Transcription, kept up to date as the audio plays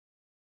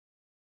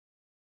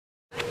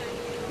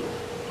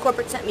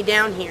corporate sent me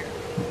down here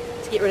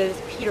to get rid of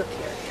this Peter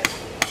character.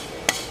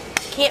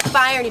 Can't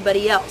fire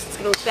anybody else. It's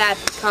going to look bad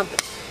for the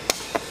company.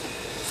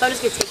 So I'm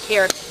just going to take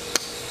care of it.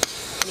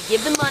 I'm going to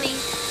give the money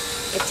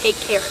and take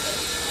care of it.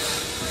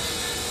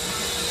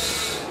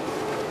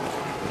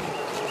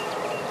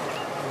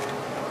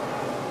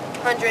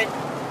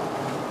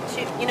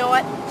 $100. You know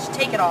what? Just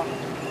take it all.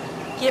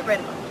 Get rid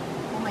of them.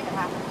 We'll make it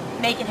happen.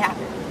 Make it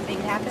happen. Make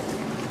it happen.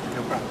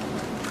 No problem.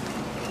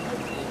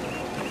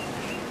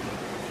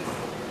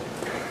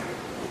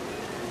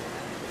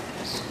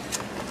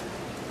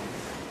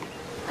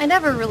 I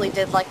never really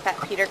did like that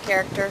Peter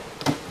character.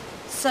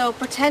 So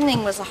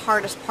pretending was the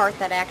hardest part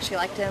that I actually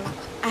liked him.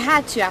 I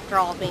had to after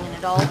all being an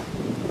adult.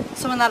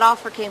 So when that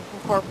offer came from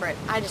corporate,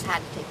 I just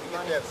had to take the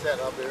money. Get that set.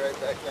 I'll be right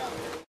back down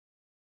here.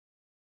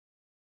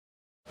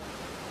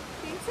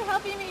 Thanks for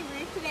helping me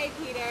root today,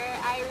 Peter.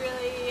 I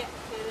really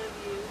could have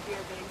used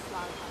your big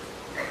strong hug.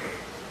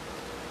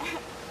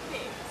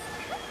 Thanks.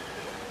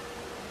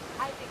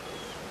 I think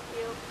it's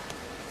cute.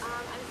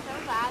 I'm so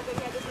glad that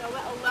we had this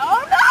moment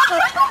alone.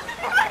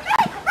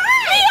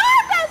 We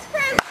are best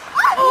friends!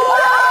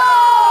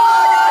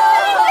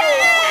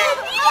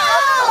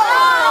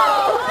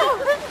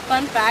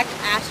 Fun fact,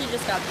 Ashley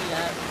just got beat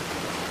up.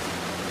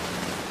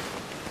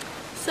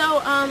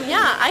 So,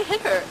 yeah, I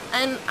hit her,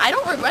 and I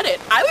don't regret it.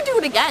 I would do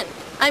it again.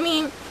 I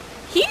mean,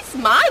 he's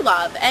my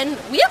love, and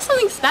we have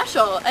something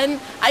special, and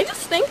I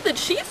just think that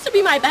she used to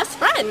be my best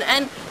friend,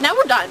 and now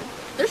we're done.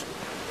 We're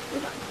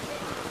done.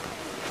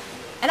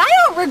 And I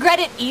don't regret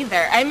it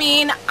either. I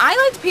mean, I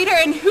liked Peter,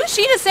 and who's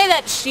she to say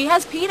that she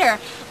has Peter?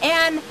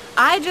 And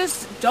I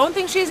just don't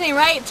think she has any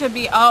right to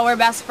be, oh, we're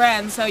best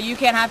friends, so you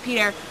can't have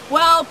Peter.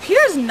 Well,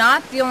 Peter's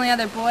not the only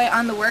other boy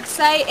on the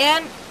worksite,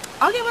 and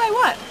I'll get what I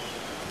want.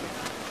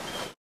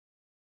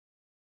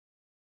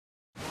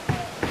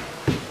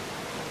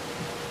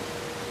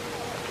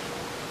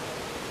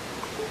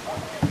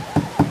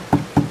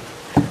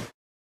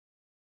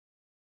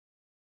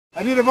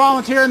 I need a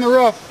volunteer in the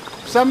roof.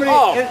 Somebody.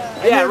 Oh,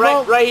 yeah,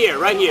 right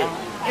here.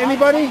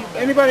 Anybody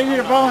need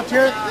a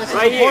volunteer? This is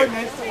Right important.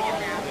 here.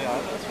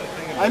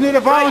 I need a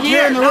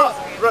volunteer in the roof.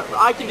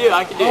 I can do it.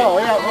 Oh,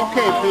 yeah,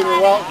 okay, Peter.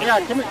 Well,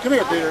 yeah, come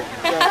here, Peter.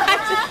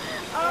 Yeah.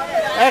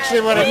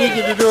 Actually, what I need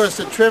you to do is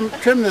to trim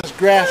this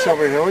grass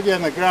over here. We're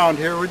getting the ground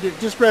here. We're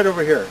just right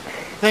over here.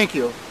 Thank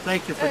you.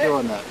 Thank you for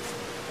doing that.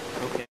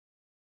 Okay.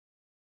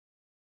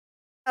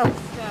 Oh.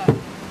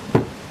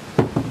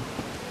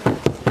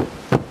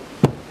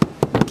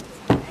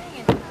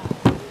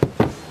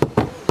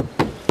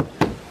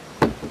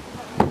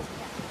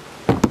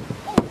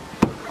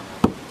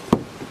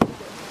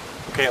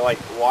 Okay, like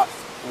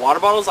water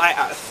bottles. I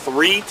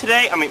 3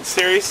 today. I mean,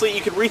 seriously,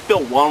 you could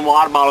refill 1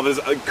 water bottle. There's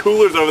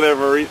coolers over there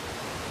for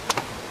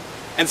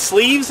and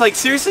sleeves. Like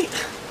seriously,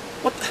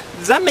 what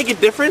does that make a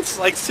difference?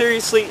 Like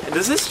seriously,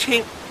 does this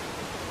change?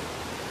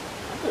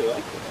 I really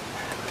like it.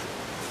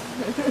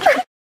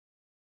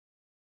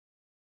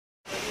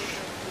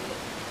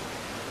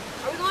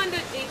 Are we going to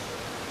date?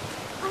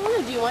 I don't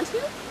know. Do you want to?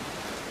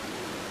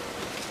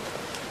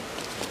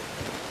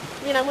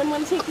 I mean, I wouldn't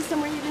want to take you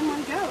somewhere you didn't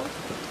want to go.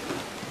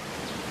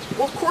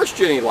 Well, of course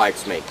Jenny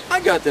likes me. I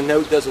got the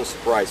note, doesn't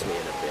surprise me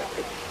in a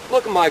bit.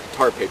 Look at my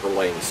tar paper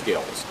laying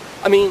skills.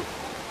 I mean,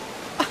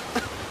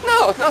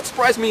 no, not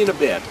surprise me in a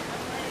bit.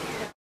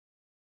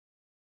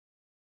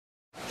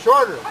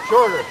 Shorter.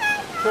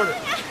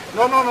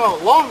 No,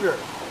 longer.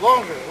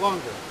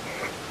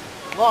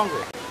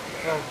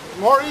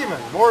 More even.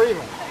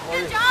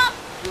 Good job!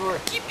 Sure.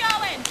 Keep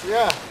going!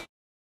 Yeah.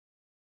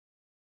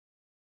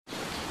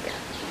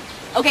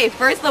 Okay,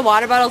 first the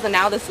water bottles and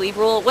now the sleeve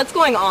rule. What's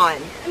going on?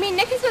 I mean,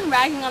 Nick has been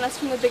ragging on us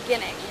from the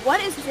beginning. What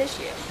is his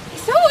issue?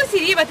 He's so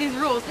OCD about these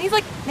rules, and he's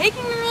like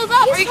making the rules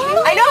up. I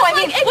know, I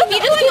mean, what's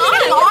going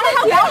on?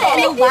 How bad?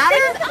 And the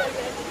latter,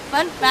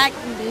 fun fact,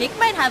 Nick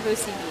might have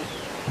OCD.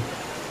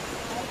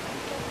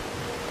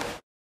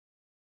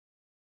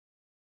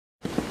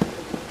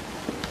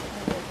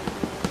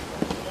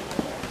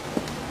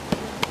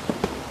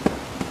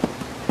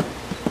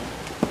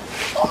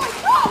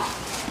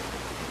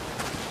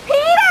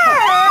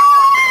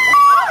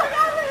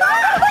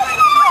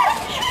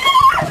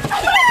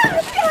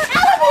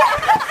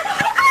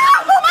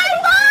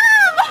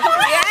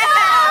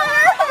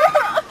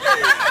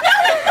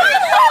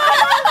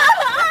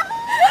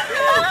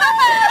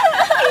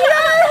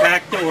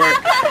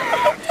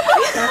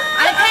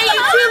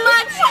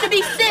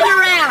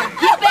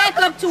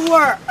 To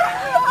work.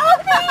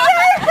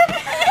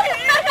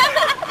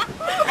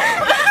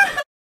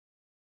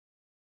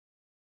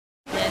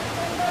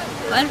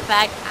 Fun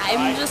fact,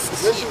 I've just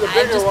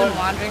been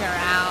wandering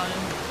around.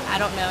 I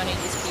don't know any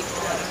of these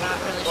people. I'm not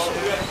really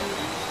sure.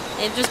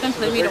 They've just been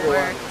putting me to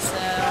work, so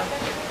I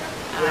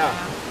don't know.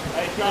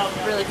 It's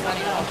really funny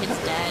when the kid's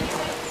dead.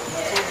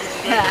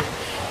 Yeah,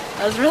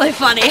 that was really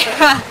funny.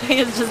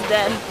 He's just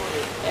dead.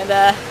 And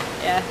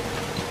yeah,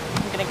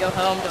 I'm gonna go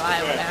home to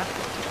Iowa now.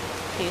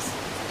 Peace.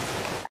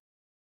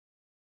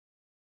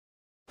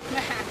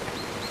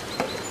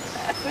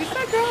 Who's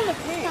that girl in the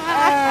pink?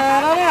 I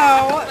don't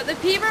know. The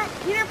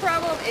Peter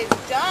problem is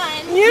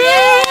done.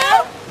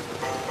 Yeah!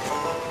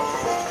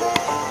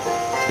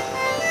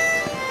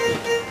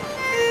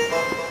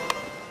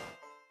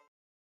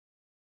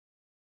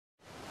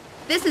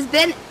 This has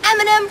been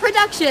M&M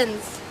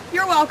Productions.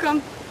 You're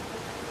welcome.